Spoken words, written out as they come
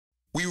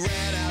We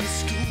ran out of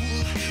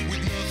school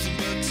with nothing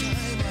but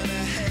time on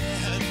our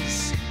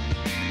hands.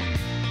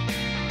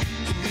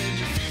 And when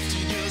you're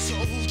 15 years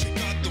old, you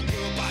got the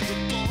world by the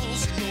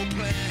balls and no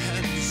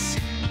plans.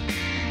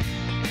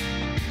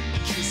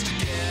 Just to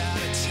get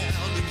out of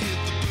town and hit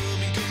the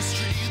Birmingham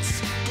streets,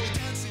 go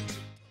dancing to...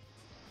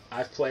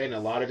 I've played in a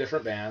lot of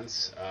different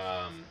bands.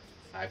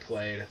 I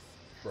played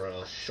for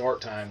a short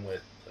time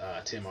with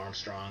Tim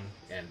Armstrong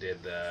and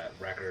did the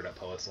record A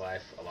Poet's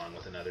Life along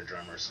with another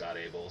drummer, Scott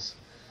Abels.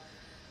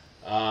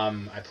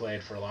 I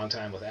played for a long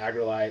time with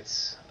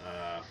Agrolites,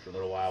 for a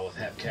little while with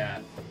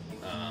Hepcat.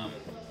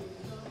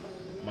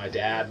 My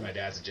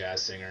dad's a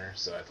jazz singer,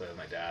 so I played with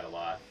my dad a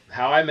lot.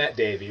 How I met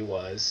Davey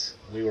was,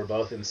 we were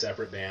both in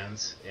separate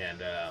bands,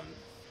 and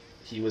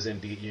he was in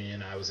Beat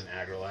Union, I was in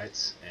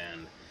Agrolites,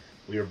 and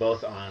we were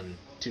both on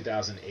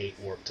 2008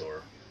 Warped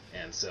Tour.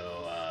 And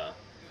so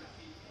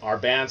our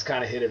bands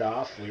kind of hit it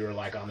off. We were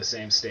like on the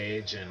same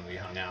stage, and we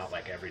hung out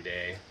like every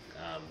day.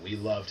 We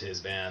loved his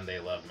band, they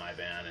loved my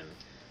band, and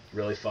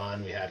really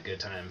fun. We had a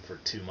good time for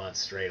 2 months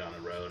straight on the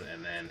road,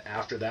 and then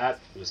after that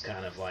it was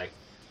kind of like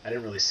I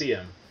didn't really see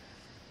him,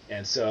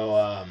 and so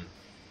I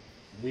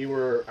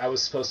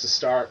was supposed to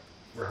start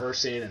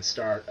rehearsing and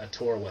start a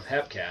tour with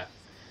Hepcat,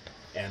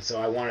 and so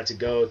I wanted to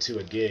go to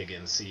a gig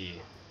and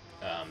see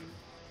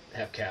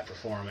Hepcat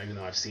perform, even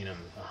though I've seen him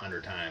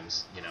 100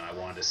 times. You know, I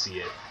wanted to see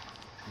it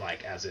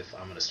like as if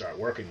I'm going to start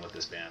working with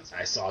this band.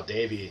 I saw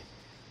Davey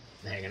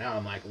hanging out.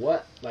 I'm like,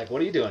 what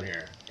are you doing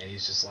here? And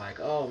he's just like,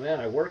 oh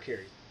man, I work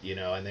here. You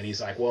know, and then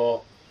he's like,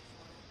 well,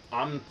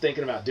 I'm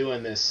thinking about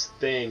doing this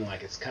thing,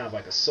 like it's kind of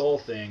like a soul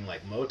thing,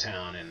 like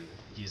Motown, and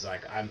he's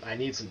like, I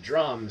need some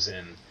drums,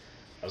 and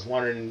I was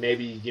wondering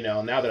maybe, you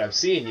know, now that I've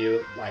seen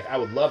you, like I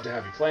would love to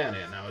have you play on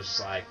it. And I was just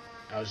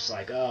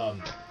like,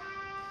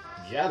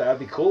 yeah, that'd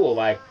be cool.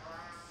 Like,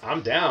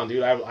 I'm down,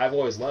 dude. I've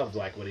always loved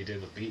like what he did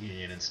with Beat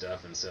Union and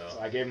stuff, and so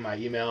I gave him my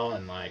email,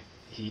 and like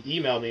he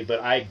emailed me, but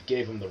I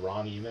gave him the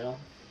wrong email,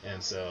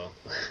 and so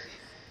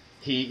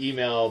he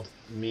emailed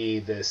me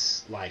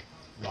this like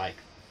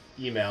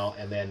email,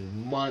 and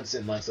then months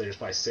and months later,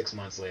 probably 6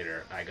 months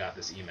later, I got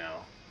this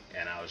email,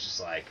 and I was just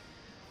like,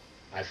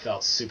 I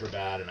felt super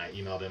bad, and I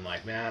emailed him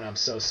like, man, I'm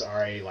so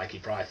sorry. Like, he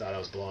probably thought I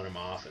was blowing him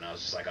off, and I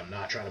was just like, I'm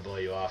not trying to blow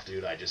you off,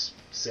 dude. I just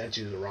sent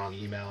you the wrong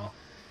email.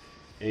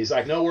 And he's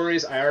like, no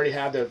worries, I already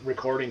had the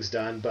recordings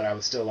done, but I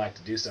would still like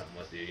to do something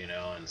with you, you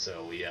know. And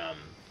so we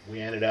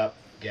ended up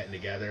getting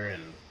together,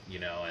 and you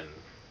know, and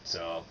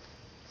so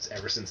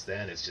ever since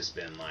then it's just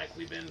been like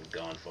we've been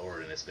going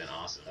forward, and it's been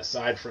awesome.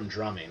 Aside from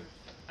drumming,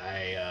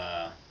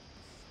 I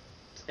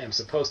am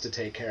supposed to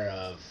take care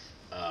of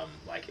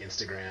like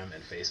Instagram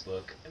and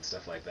Facebook and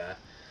stuff like that,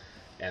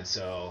 and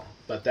so,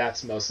 but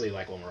that's mostly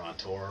like when we're on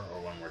tour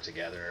or when we're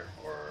together,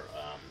 or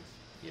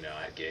you know,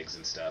 at gigs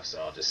and stuff.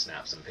 So I'll just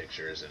snap some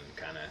pictures and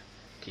kind of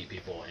keep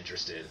people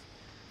interested,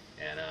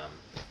 and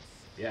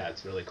yeah,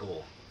 it's really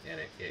cool, and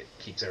it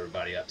keeps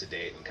everybody up to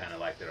date and kind of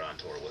like they're on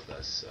tour with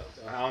us. So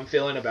how I'm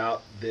feeling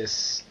about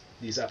these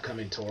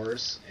upcoming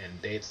tours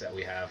and dates that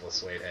we have with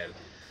Suedehead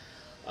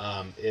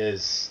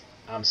is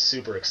I'm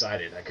super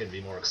excited. I couldn't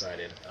be more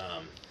excited.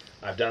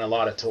 I've done a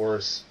lot of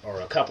tours,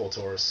 or a couple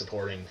tours,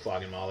 supporting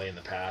Flogging Molly in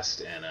the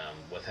past, and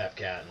with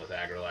Hepcat and with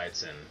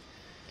Agrolites, and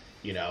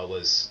you know, it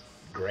was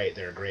great.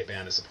 They're a great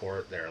band to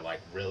support. They're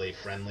like really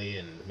friendly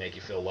and make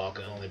you feel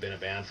welcome. Only been a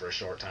band for a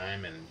short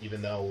time, and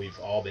even though we've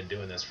all been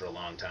doing this for a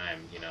long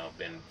time, you know,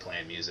 been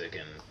playing music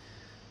and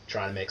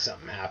trying to make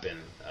something happen,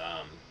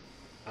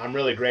 I'm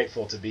really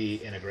grateful to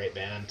be in a great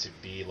band, to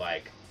be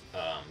like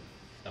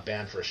a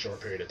band for a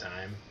short period of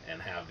time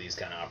and have these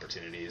kind of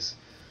opportunities,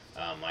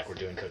 like we're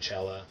doing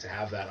Coachella. To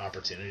have that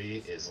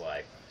opportunity is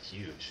like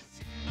huge.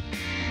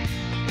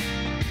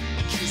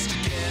 Just to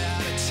get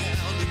out of